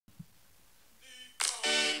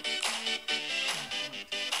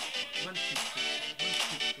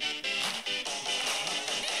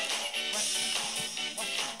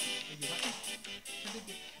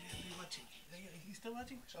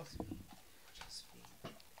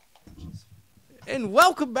And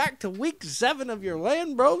welcome back to week 7 of your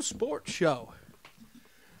Lambros Sports Show.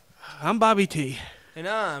 I'm Bobby T. And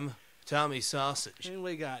I'm Tommy Sausage. And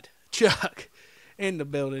we got Chuck in the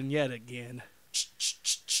building yet again.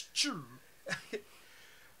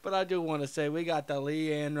 But I do want to say we got the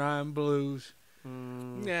Lee and Ryan Blues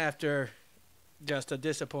after just a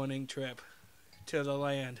disappointing trip to the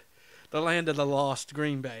land of the lost,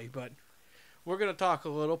 Green Bay. But we're going to talk a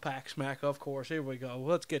little pack smack, of course. Here we go.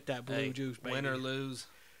 Let's get that blue juice, baby. Win or lose,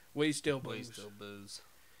 we still booze. we still booze.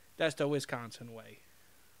 That's the Wisconsin way.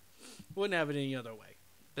 Wouldn't have it any other way.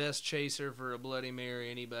 Best chaser for a Bloody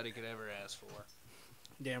Mary anybody could ever ask for.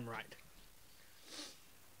 Damn right.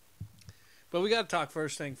 But we got to talk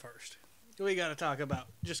first thing first. We got to talk about,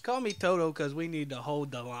 just call me Toto because we need to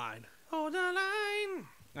hold the line. Hold the line.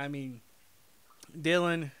 I mean,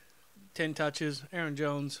 Dylan, 10 touches. Aaron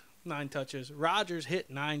Jones, 9 touches. Rodgers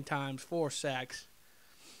hit 9 times, 4 sacks.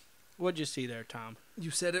 What'd you see there, Tom?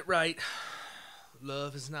 You said it right.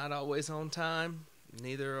 Love is not always on time.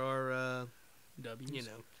 Neither are, W's.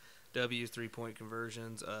 W's, 3-point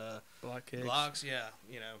conversions. Block kicks. Blocks, yeah,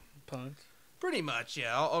 Punts. Pretty much,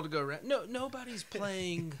 yeah, all to go around. No, nobody's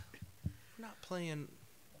playing. We're not playing,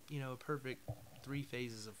 a perfect 3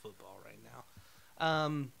 phases of football right now.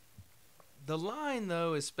 The line,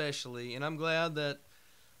 though, especially, and I'm glad that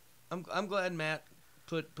I'm glad Matt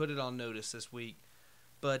put it on notice this week.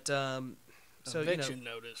 But Eviction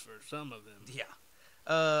notice for some of them. Yeah.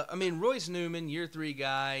 Royce Newman, year 3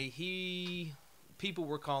 guy. People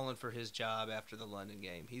were calling for his job after the London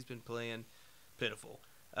game. He's been playing pitiful.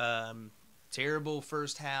 Terrible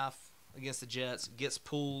first half against the Jets. Gets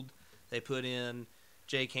pulled. They put in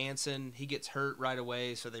Jake Hansen. He gets hurt right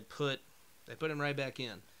away, so they put him right back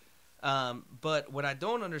in. But what I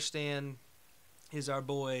don't understand is our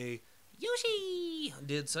boy Yoshi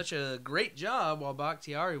did such a great job while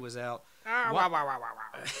Bakhtiari was out. But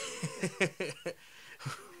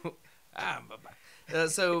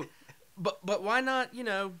why not?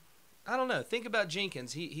 I don't know. Think about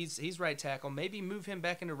Jenkins. He's right tackle. Maybe move him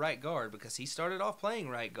back into right guard because he started off playing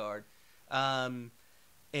right guard. And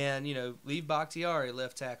leave Bakhtiari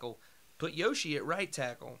left tackle. Put Yoshi at right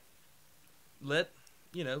tackle. Let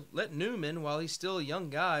Newman, while he's still a young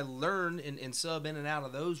guy, learn and sub in and out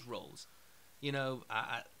of those roles.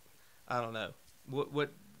 I don't know.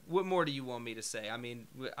 What more do you want me to say? I mean,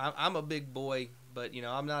 I'm a big boy, but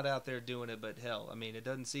I'm not out there doing it. But hell, it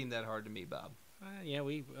doesn't seem that hard to me, Bob.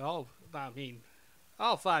 All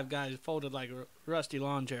 5 guys folded like rusty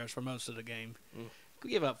lawn chairs for most of the game. We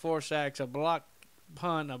give up 4 sacks, a block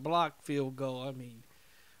punt, a block field goal. I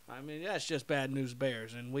mean, that's just bad news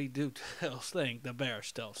Bears, and we do still think the Bears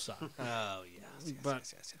still suck. Oh, yes.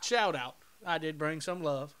 But shout out, I did bring some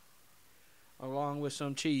love, along with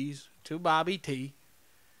some cheese, to Bobby T,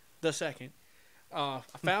 the second. I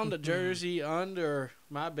found a jersey under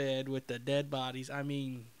my bed with the dead bodies.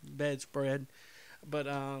 Bedspread. But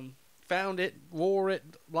found it, wore it,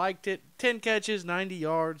 liked it. 10 catches, 90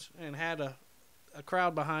 yards, and had a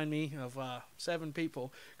crowd behind me of 7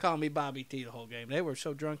 people calling me Bobby T the whole game. They were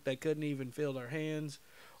so drunk they couldn't even feel their hands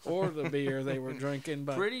or the beer they were drinking.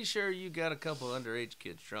 But pretty sure you got a couple underage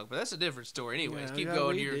kids drunk, but that's a different story. Anyways, keep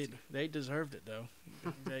going here. They deserved it, though.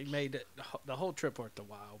 They made it the whole trip worth the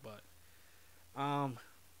while. But,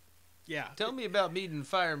 yeah. Tell me about meeting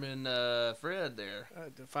Fireman Fred there.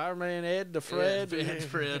 The Fireman Ed, the Fred. Yeah,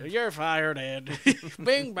 Fred. You're fired, Ed.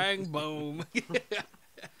 Bing, bang, boom.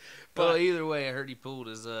 Well, either way, I heard he pulled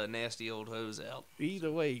his nasty old hose out.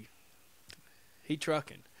 Either way, he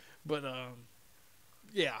trucking. But,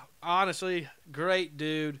 yeah, honestly, great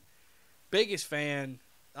dude. Biggest fan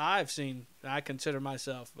I've seen. I consider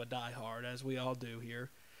myself a diehard, as we all do here.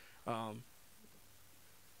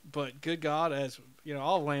 But good God, as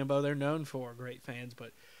all of Lambeau, they're known for great fans.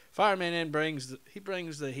 But Fireman N brings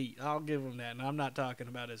the heat. I'll give him that, and I'm not talking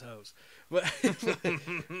about his hose.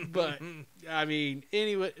 But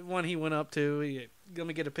anyone he went up to, he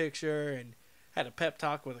gonna get a picture and had a pep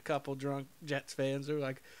talk with a couple drunk Jets fans. They're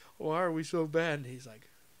like, "Why are we so bad?" And he's like,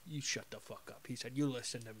 "You shut the fuck up." He said, "You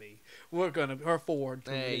listen to me. We're forward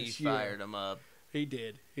to hey, this you year." fired him up. He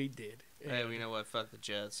did. Hey, well, you know what? Fuck the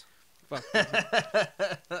Jets. Fuck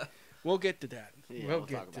the Jets. We'll get to that. Yeah, we'll talk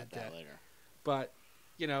get about to that later. But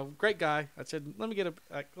great guy. I said, let me get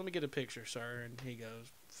a picture, sir. And he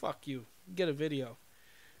goes, fuck you. Get a video.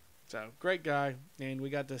 So, great guy. And we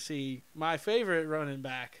got to see my favorite running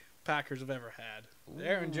back Packers have ever had.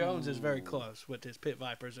 Aaron Jones is very close with his Pit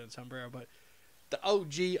Vipers and sombrero. But the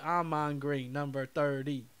OG Amon Green, number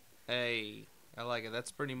 30. Hey, I like it.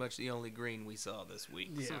 That's pretty much the only green we saw this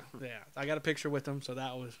week. Yeah, yeah. I got a picture with him, so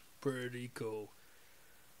that was pretty cool.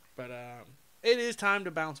 But, it is time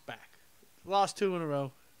to bounce back. Lost 2 in a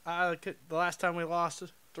row. The last time we lost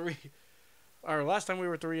 3, or last time we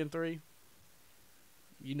were 3-3.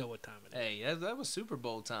 You know what time it is. Hey, that was Super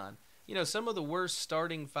Bowl time. You know, some of the worst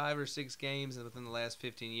starting 5 or 6 games within the last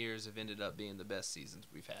 15 years have ended up being the best seasons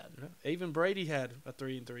we've had. Yeah. Even Brady had a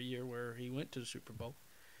 3-3 year where he went to the Super Bowl.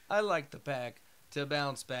 I like the Pack to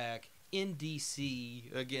bounce back in D.C.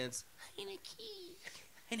 against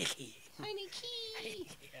Heineke.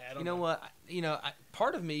 Yeah, You know what?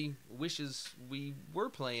 Part of me wishes we were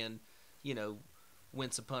playing,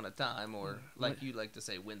 Once Upon a Time, or like you like to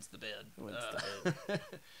say, Wins the Bed.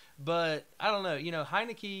 But I don't know.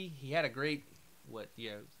 Heineke, he had a great,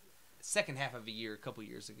 second half of a year, a couple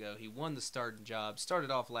years ago. He won the starting job.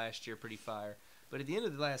 Started off last year pretty fire, but at the end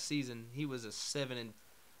of the last season, he was a 6-10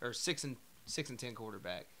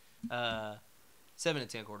 quarterback,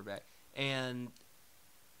 7-10 quarterback, and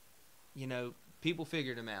people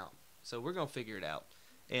figured him out. So we're gonna figure it out.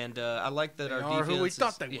 And I like that They our are defense. who we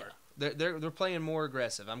thought they were. They're playing more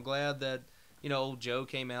aggressive. I'm glad that old Joe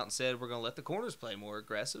came out and said we're gonna let the corners play more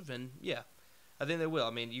aggressive, and yeah, I think they will. I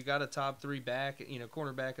mean, you got a top 3 back,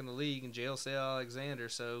 cornerback in the league, and JLC Alexander,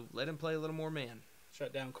 so let him play a little more man.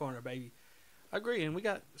 Shut down corner, baby. I agree, and we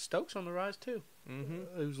got Stokes on the rise too.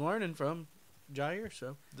 Who's learning from Jair.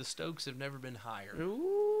 So the Stokes have never been higher.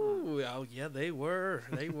 Ooh, oh yeah, they were.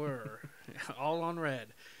 They were all on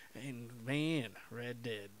red. And man, Red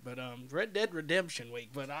Dead. But Red Dead Redemption Week.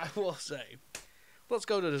 But I will say, let's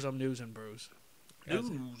go to some news and brews. News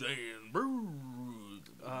and brews.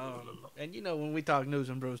 And when we talk news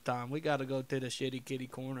and brews time, we got to go to the shitty kitty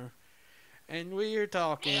corner. And we're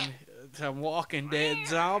talking some Walking Dead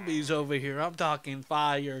zombies over here. I'm talking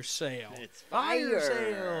fire sale. It's Fire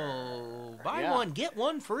sale. Buy one, get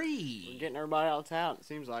one free. We're getting everybody out of town, it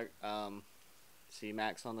seems like.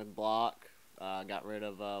 C-Max on the block. Got rid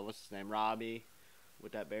of, what's his name, Robbie.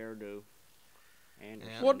 What'd that bear do?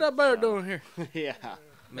 Anderson, What that bear doing here? Yeah.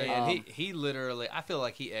 Man, he literally, I feel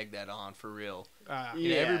like he egged that on for real.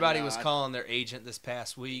 Yeah, Everybody was calling their agent this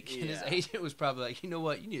past week, and his Yeah. agent was probably like, you know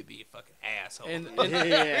what, you need to be a fucking asshole. And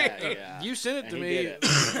yeah. you sent it to And he me did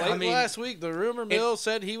it. late last week. The rumor mill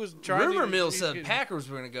said he was trying Rumor to... mill said Packers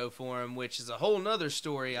were going to go for him, which is a whole nother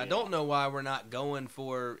story. I don't know why we're not going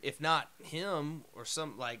for, if not him, or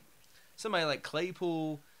somebody like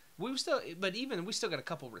Claypool. We still got a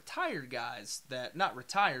couple retired guys that, not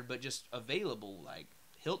retired, but just available, like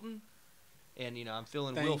Hilton. And, I'm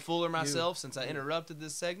feeling Will Fuller myself since I interrupted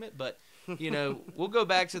this segment. But, we'll go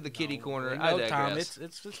back to the kitty corner. I digress. Tom,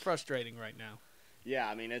 it's frustrating right now. Yeah,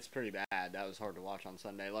 I mean, it's pretty bad. That was hard to watch on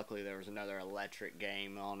Sunday. Luckily, there was another electric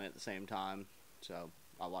game on at the same time. So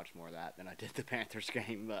I watched more of that than I did the Panthers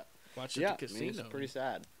game. But, Watch yeah, at the casino. I mean, it's pretty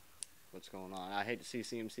sad what's going on. I hate to see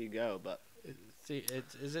CMC go, but... See,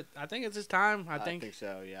 I think it's his time. I think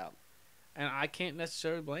so, yeah. And I can't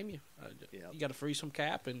necessarily blame you. You got to free some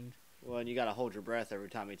cap and... Well, and you got to hold your breath every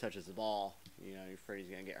time he touches the ball. You're afraid he's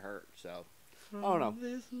going to get hurt. So, I don't know.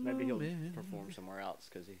 Maybe he'll perform somewhere else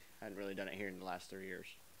because he hadn't really done it here in the last 3 years.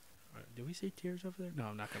 Do we see tears over there? No,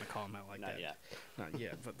 I'm not going to call him out like that. Not yet. Not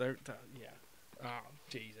yet, but they're... yeah. Oh,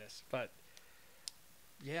 Jesus. But...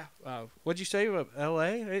 Yeah. What'd you say about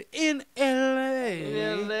L.A.? In L.A. In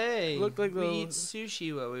L.A. Looked like we eat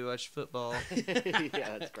sushi while we watch football.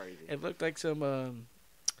 Yeah, that's crazy. It looked like some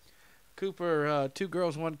Cooper 2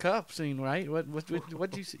 Girls 1 Cup scene, right? What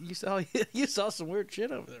you saw? You saw some weird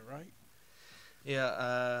shit over there, right?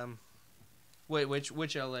 Yeah. Wait,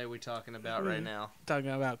 which LA are we talking about right now?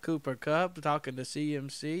 Talking about Cooper Cup, talking to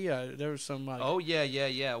CMC. There was some. Oh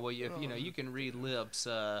yeah. Well, you can read lips.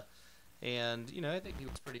 And, I think he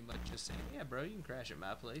was pretty much just saying, yeah, bro, you can crash at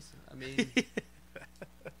my place. I mean, get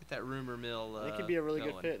that rumor mill He could be a really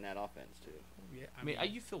going. good fit in that offense, too. Yeah, I mean,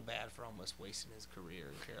 you feel bad for almost wasting his career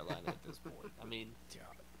in Carolina at this point. I mean,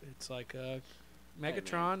 it's like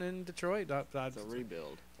Megatron in Detroit. It's a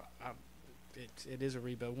rebuild. It is a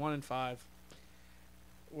rebuild. 1-5.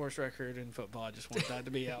 Worst record in football. I just want that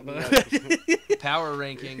to be out. power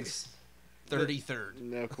rankings. 33rd.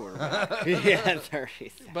 No quarterback. Yeah,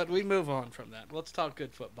 33rd. But we move on from that. Let's talk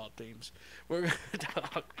good football teams. We're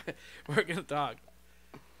gonna talk.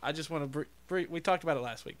 I just want to. We talked about it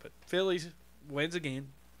last week, but Phillies wins again.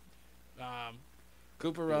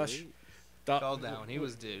 Cooper Rush. Fell down. He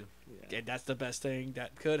was due. Yeah, that's the best thing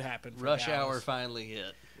that could happen. For Rush Dallas. hour finally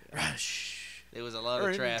hit. Rush. It was a lot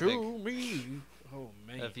of traffic. Me. Oh,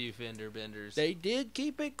 man. A few fender benders. They did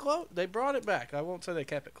keep it close. They brought it back. I won't say they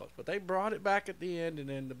kept it close, but they brought it back at the end, and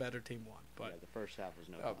then the better team won. But the first half was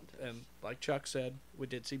no contest. And like Chuck said, we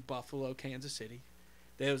did see Buffalo, Kansas City.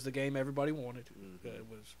 That was the game everybody wanted. Mm-hmm. It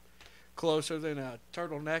was closer than a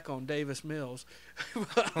turtleneck on Davis Mills.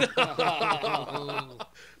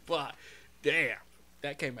 But damn,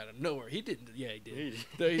 that came out of nowhere. He didn't. Yeah, he did.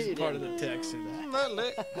 He's part of the Texans.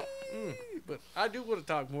 But I do want to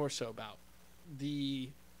talk more so about the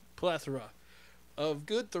plethora of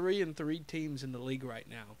good 3-3 teams in the league right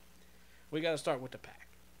now. We got to start with the pack.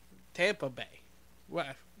 Tampa Bay.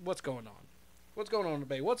 What's going on? What's going on in the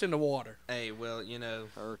Bay? What's in the water? Hey, well,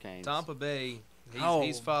 Hurricanes. Tampa Bay.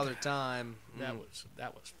 He's father time. That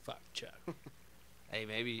was fucked, Chuck. Hey,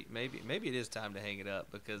 maybe it is time to hang it up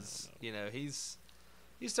because he's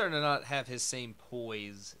starting to not have his same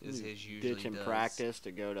poise as his usually Ditch in does. practice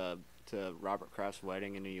to go to Robert Kraft's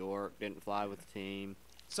wedding in New York. Didn't fly with the team.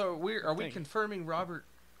 So are we confirming Robert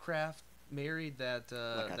Kraft married that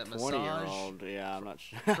Like a that 20-year-old. Yeah, I'm not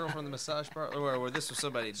sure. girl from the massage parlor, or this was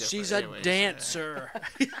somebody different? She's a Anyways. dancer.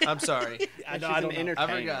 I'm sorry. I She's don't an know. entertainer. I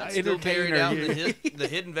forgot. Still Entertainer, married out yeah. in the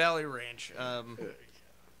Hidden Valley Ranch.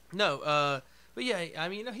 But yeah, I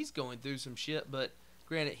mean, he's going through some shit. But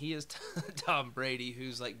granted, he is Tom Brady,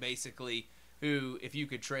 who's like basically who, if you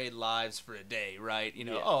could trade lives for a day, right?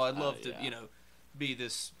 Yeah. I'd love to, Yeah. be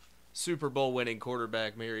this Super Bowl winning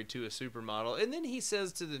quarterback married to a supermodel. And then he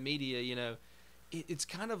says to the media, it's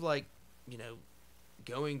kind of like,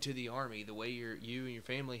 going to the army, the way you and your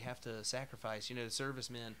family have to sacrifice, the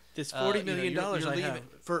servicemen. This $40 million you're I leaving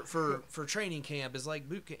have. for training camp is like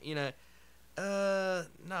boot camp,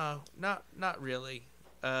 no, not really.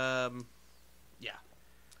 Yeah.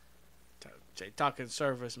 Talking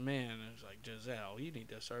service men, it's like, Giselle, you need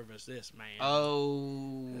to service this man.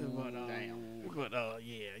 Oh, Damn. But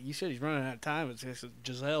yeah, you said he's running out of time. It's just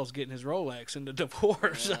Giselle's getting his Rolex in the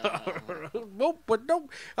divorce. Nope, but no,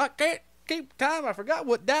 I can't keep time. I forgot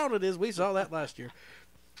what down it is. We saw that last year.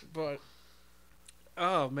 But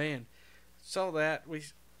oh man, saw that.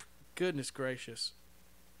 Goodness gracious.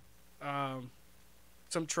 Some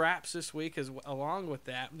traps this week along with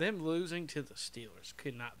that. Them losing to the Steelers,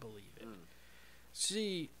 could not believe it.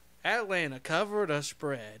 See, Atlanta covered a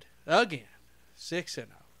spread again, 6-0.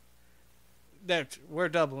 We're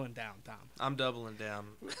doubling down, Tom. I'm doubling down.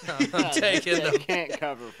 I'm taking You them. can't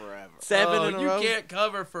cover forever. 7 in a row. You can't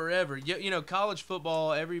cover forever. College football.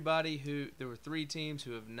 There were 3 teams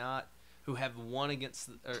who have won against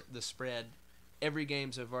the spread every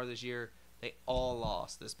game so far this year. They all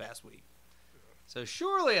lost this past week. So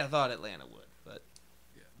surely I thought Atlanta would, but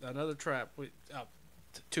Another trap.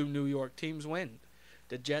 2 New York teams win.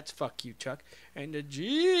 The Jets, fuck you, Chuck, and the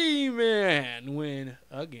G-Men win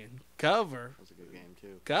again. Cover That was a good game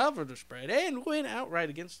too. the spread and win outright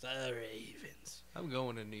against the Ravens. I'm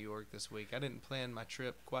going to New York this week. I didn't plan my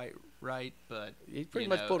trip quite right, but He pretty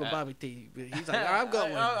much pulled a Bobby T. He's like, I'm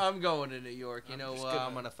going. I'm going to New York. You I'm know just what? gonna-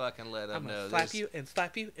 I'm gonna fucking let them I'm know. gonna slap you and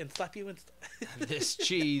slap you and slap you and. This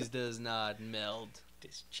cheese does not meld.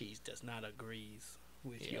 This cheese does not agree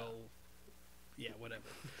with Yeah. your. Yeah, whatever.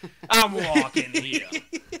 I'm walking here.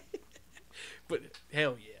 But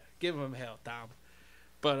hell yeah, give them hell, Tom.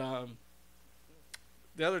 But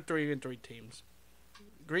the other 3-3 teams: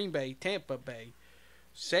 Green Bay, Tampa Bay,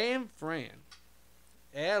 San Fran,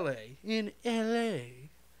 L.A. in L.A.,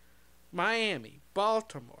 Miami,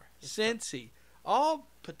 Baltimore, Cincy, all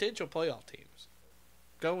potential playoff teams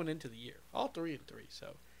going into the year. All 3-3.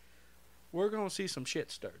 So we're gonna see some shit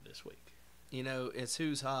stirred this week. It's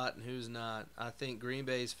who's hot and who's not. I think Green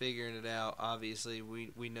Bay's figuring it out. Obviously,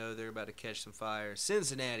 we know they're about to catch some fire.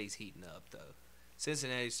 Cincinnati's heating up, though.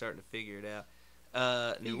 Cincinnati's starting to figure it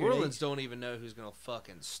out. New Orleans don't even know who's going to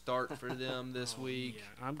fucking start for them this week.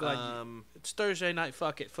 Yeah, I'm glad it's Thursday night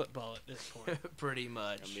fuck it football at this point. Pretty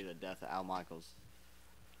much. Gonna be the death of Al Michaels.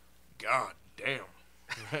 God damn.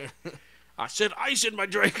 I said ice in my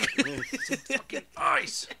drink. Fucking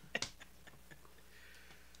ice.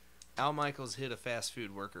 Al Michaels hit a fast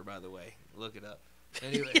food worker, by the way. Look it up.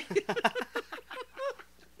 Anyway.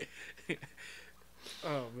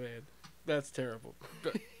 Oh, man. That's terrible.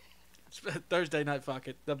 Thursday night fuck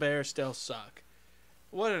it. The Bears still suck.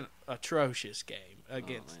 What an atrocious game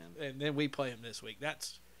against. And then we play them this week.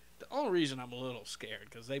 That's the only reason I'm a little scared,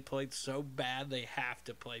 because they played so bad they have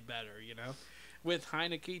to play better, with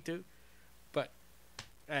Heineke too. But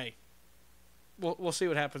hey, we'll see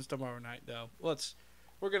what happens tomorrow night though.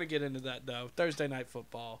 We're gonna get into that though. Thursday night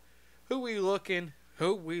football. Who we looking?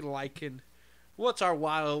 Who we liking? What's our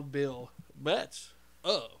Wild Bill bets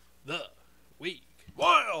of the week?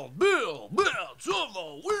 Wild Bill bets of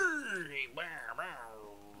the week.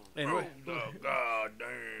 And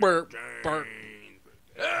goddamn Burp, burp.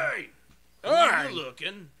 Hey, who All right. you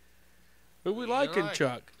looking? Who we You liking, like-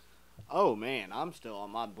 Chuck? Oh man, I'm still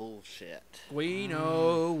on my bullshit. We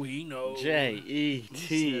know. Jets.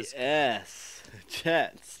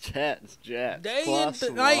 Jets. Day Plus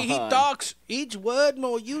and night he one. talks each word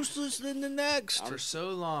more useless than the next. For so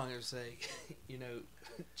long, it was like,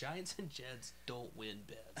 Giants and Jets don't win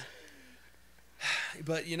bets.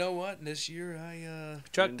 But you know what? This year,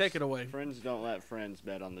 Chuck, take it away. Friends don't let friends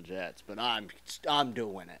bet on the Jets, but I'm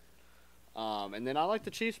doing it. And then I like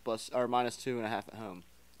the Chiefs -2.5 at home.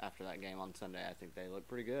 After that game on Sunday, I think they look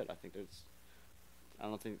pretty good. I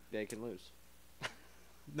don't think they can lose.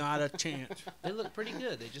 Not a chance. they look pretty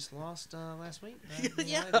good. They just lost last week.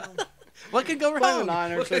 Yeah. What can go Playing wrong? the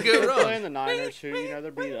Niners, What could go wrong? Playing the Niners, who they're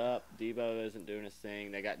beat up. Debo isn't doing his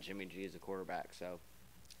thing. They got Jimmy G as a quarterback, so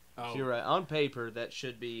Oh, You're right. On paper, that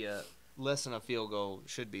should be less than a field goal.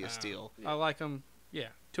 Should be a steal. I like them. Yeah,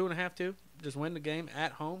 2.5 too. Just win the game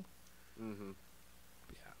at home. mm-hmm.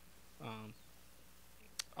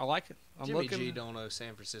 I like it. I'm Jimmy looking. G don't know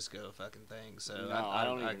San Francisco fucking thing. So No, I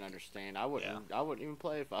don't even understand. I wouldn't even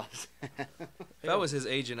play if I was. If I was his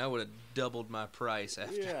agent, I would have doubled my price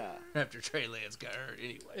Yeah. after Trey Lance got hurt.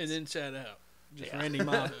 Anyways, And then sat out. Just Yeah. Randy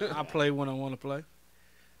Moss. I play when I want to play.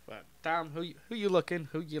 But Tom, who you looking?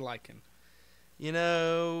 Who you liking?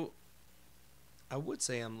 I would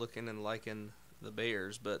say I'm looking and liking the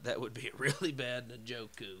Bears, but that would be a really bad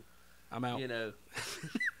Njoku. I'm out.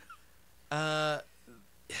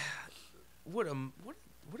 What a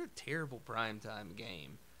terrible primetime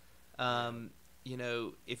game.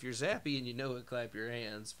 If you're Zappy and you know it, clap your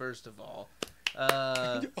hands. First of all,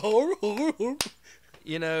 I'm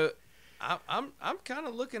kind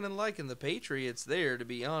of looking and liking the Patriots there, to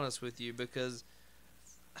be honest with you, because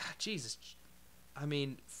Jesus, I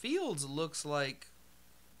mean, Fields looks like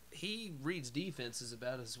he reads defenses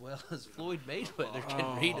about as well as Floyd Mayweather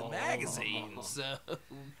can read a magazine. So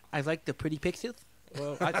I like the pretty pictures.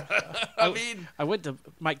 Well, I went to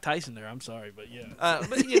Mike Tyson there. I'm sorry, but yeah.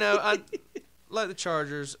 I like the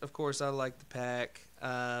Chargers. Of course, I like the Pack.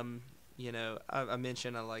 I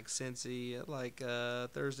mentioned I like Cincy. I like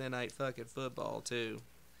Thursday night fucking football too.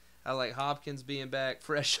 I like Hopkins being back,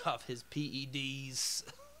 fresh off his PEDs.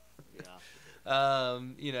 Yeah.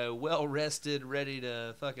 Well rested, ready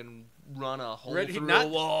to fucking run a hole through not- a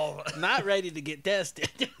wall. Not ready to get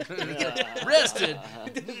tested. Rested,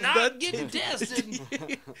 not getting tested.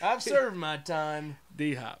 I've served my time.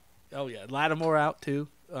 D-Hop. Oh, yeah. Lattimore out, too.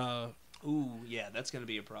 Ooh, yeah, that's going to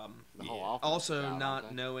be a problem. The whole offense is Also, out, not aren't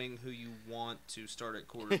they? knowing who you want to start at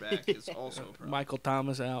quarterback is also a problem. Michael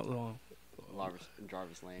Thomas out.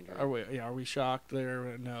 Jarvis Landry. Are we shocked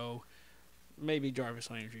there? No. Maybe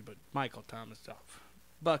Jarvis Landry, but Michael Thomas off.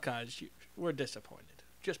 Buckeyes, we're disappointed.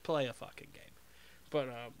 Just play a fucking game. But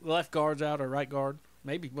left guard's out or right guard,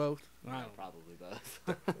 maybe both. I don't know. Probably both.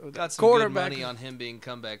 Got some good money on him being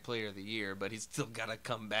comeback player of the year, but he's still got to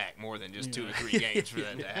come back more than just 2 or 3 games for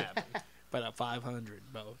that to happen. But at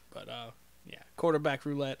 500 both. But quarterback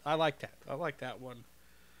roulette. I like that. I like that one.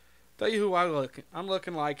 Tell you who I'm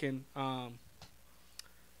looking liking.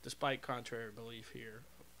 Despite contrary belief here,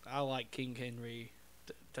 I like King Henry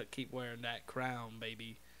to keep wearing that crown,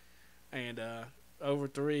 baby. And over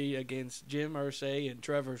 3 against Jim Irsay and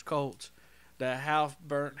Trevor's Colts, the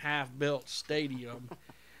half-burnt, half-built stadium.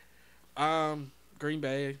 Green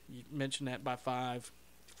Bay, you mentioned that by 5.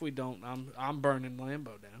 If we don't, I'm burning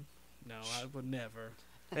Lambeau down. No, I would never.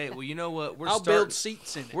 Hey, well, you know what? I'll build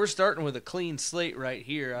seats in it. We're starting with a clean slate right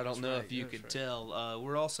here. I don't know right, if you that's could right. tell.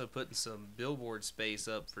 We're also putting some billboard space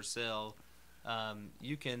up for sale.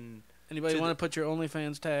 You can... Anybody want to put your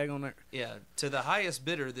OnlyFans tag on there? Yeah, to the highest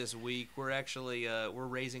bidder this week, we're actually we're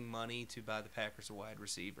raising money to buy the Packers a wide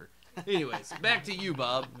receiver. Anyways, back to you,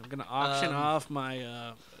 Bob. I'm going to auction off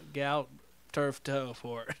my gout turf toe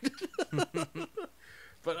for it.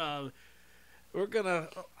 But we're going to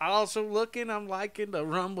also I'm liking the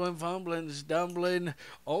rumbling, fumbling, stumbling,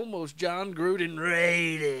 almost John Gruden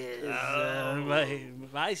Raiders.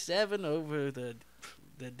 By 7 over the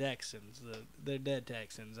Texans, the dead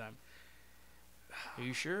Texans. Are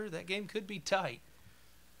you sure? That game could be tight.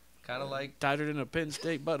 Kind of like Tighter than a Penn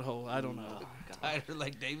State butthole. I don't know. tighter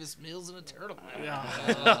like Davis Mills and a turtleneck.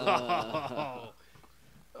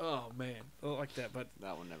 Oh, man. I don't like that. But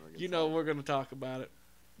That one never gets we're going to talk about it.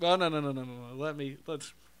 Oh, no.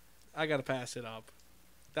 I got to pass it up.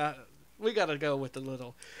 We got to go with the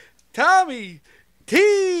little Tommy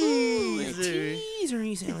Teaser. Teaser,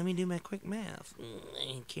 he said, let me do my quick math.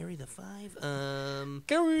 And carry the 5.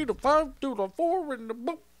 Carry the 5 to the 4 and the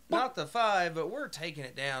boop. Not the 5, but we're taking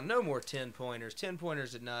it down. No more 10-pointers.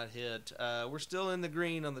 10-pointers did not hit. We're still in the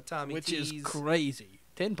green on the Tommy Which Tees. is crazy.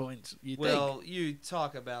 10 points. You Well, you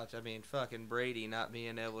talk about, fucking Brady not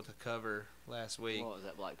being able to cover last week. What was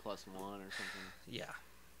that, like +1 or something? Yeah.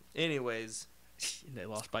 Anyways, think they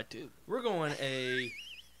lost by 2. we're going a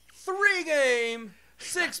 3-game,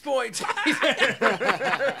 6-point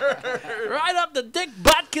Right up the Dick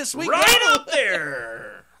Butkus. We right got up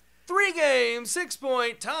there. 3-game,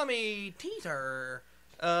 6-point Tommy Teeter.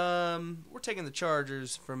 We're taking the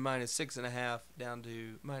Chargers from -6.5 down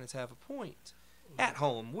to -0.5 point. At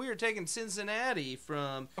home, we're taking Cincinnati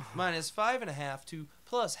from -5.5 to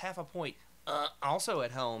 +0.5 point. Also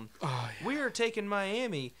at home, we're taking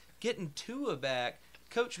Miami, getting Tua back.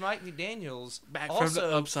 Coach Mike McDaniels back also, from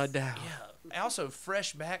the upside down. Yeah, also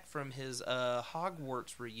fresh back from his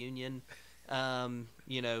Hogwarts reunion. R.I.P.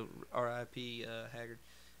 Haggard,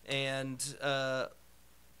 and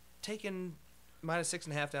taking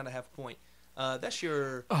 -6.5 down to 0.5 point. That's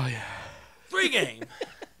your 3-game.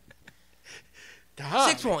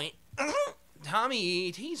 6-point.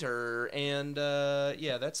 Tommy teaser, and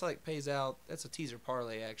that's like pays out. That's a teaser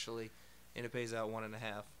parlay actually, and it pays out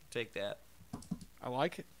 1.5. Take that. I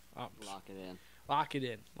like it. Lock it in. Lock it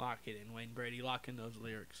in. Lock it in, Wayne Brady. Lock in those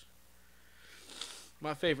lyrics.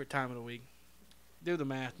 My favorite time of the week. Do the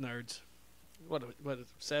math, nerds. What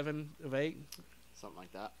 7 of 8? Something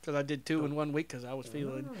like that. Because I did 2 in 1 week because I was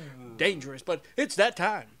feeling dangerous. But it's that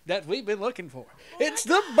time that we've been looking for. It's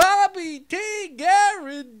the Bobby T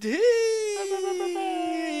guarantee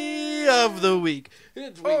of the week.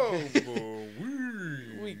 It's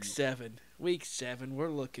week 7. Week 7. We're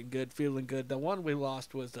looking good, feeling good. The one we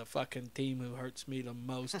lost was the fucking team who hurts me the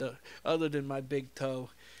most, other than my big toe.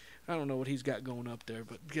 I don't know what he's got going up there,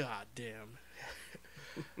 but god damn.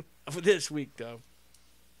 For this week, though,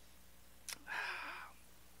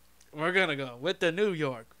 we're going to go with the New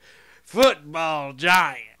York Football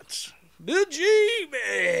Giants. The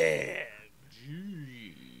G-Man.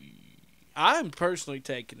 I'm personally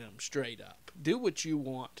taking them straight up. Do what you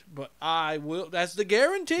want, but I will. That's the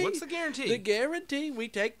guarantee. What's the guarantee? The guarantee, we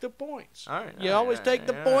take the points. All right. You always take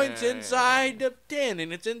the points inside of 10,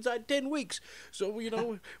 and it's inside 10 weeks. So, we're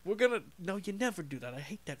going to. No, you never do that. I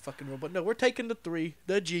hate that fucking rule. But no, we're taking the 3,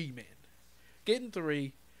 the G-Man. Getting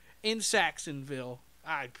 3 in Saxonville.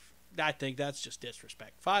 I think that's just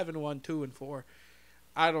disrespect. 5-1, 2-4.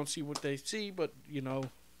 I don't see what they see, but,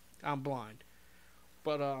 I'm blind.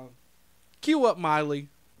 But, cue up Miley.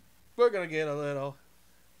 We're going to get a little.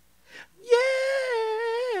 Yeah!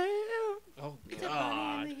 Oh,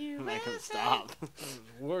 God. Make him stop.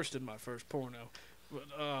 Worse than my first porno. But,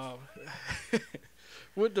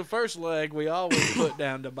 with the first leg, we always put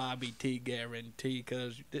down the Bobby T guarantee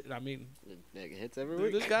because, It hits every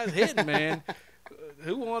week. this guy's hitting, man.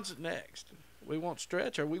 Who wants it next? We want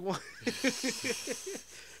Stretch or we want.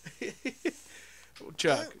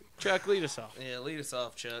 Chuck, lead us off. Yeah, lead us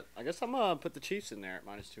off, Chuck. I guess I'm going to put the Chiefs in there at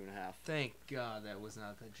 -2.5. Thank God that was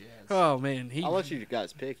not the Jets. Oh, man. I'll let you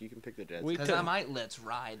guys pick. You can pick the Jets. Because I might let's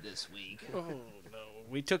ride this week. Oh, no.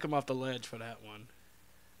 We took him off the ledge for that one.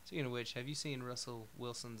 Speaking of which, have you seen Russell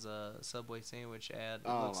Wilson's Subway sandwich ad? It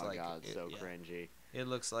Oh, looks my like God. So cringy. It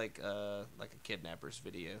looks like a kidnapper's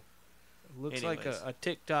video. Looks Anyways. like a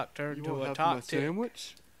TikTok turned to a top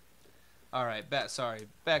sandwich? All right, back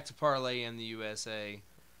to parlay in the USA.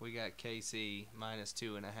 We got KC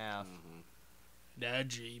 -2.5. Mm-hmm. The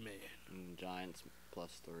G-Man. Giants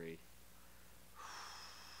 +3.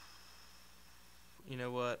 You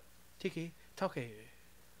know what? Tiki, Toki.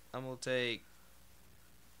 I'm gonna take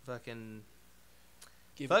fucking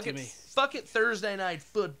Give it to me. fuck it Thursday night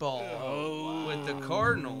football with the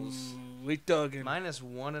Cardinals. We thuggin'.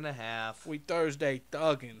 -1.5. We Thursday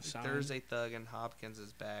thuggin', son. Thursday thuggin'. Hopkins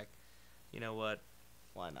is back. You know what?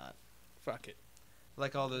 Why not? Fuck it.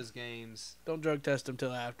 Like all those games Don't drug test them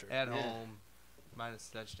till after. at home, minus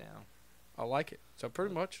touchdown. I like it. So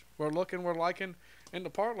pretty much, we're liking. In the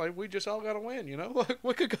parlay, we just all got to win,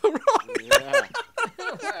 What could go wrong?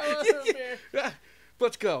 Yeah.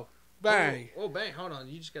 Let's go. Bang. Oh, bang. Hold on.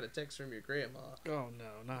 You just got a text from your grandma. Oh,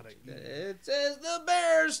 no, not a... It says the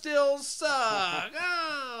Bears still suck.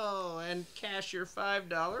 Oh, and cash your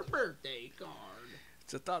 $5 birthday card.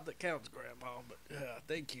 It's a thought that counts, Grandma, but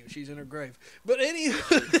thank you. She's in her grave. But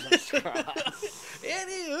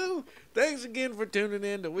anywho, thanks again for tuning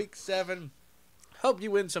in to Week 7. Hope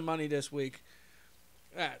you win some money this week.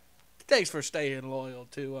 Thanks for staying loyal,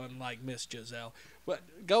 too, unlike Miss Giselle. But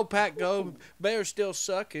go Pack, go. Bears still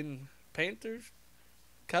suck, and Panthers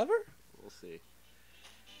cover? We'll see.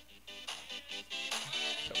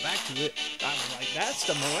 So back to it. I was like, that's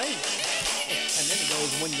the meringue. And then it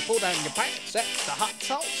goes, when you pull down your pants, that's the hot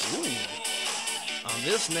sauce. On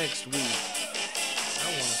this next week, I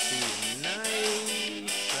want to see a nice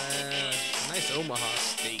Omaha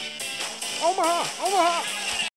State. Omaha, Omaha.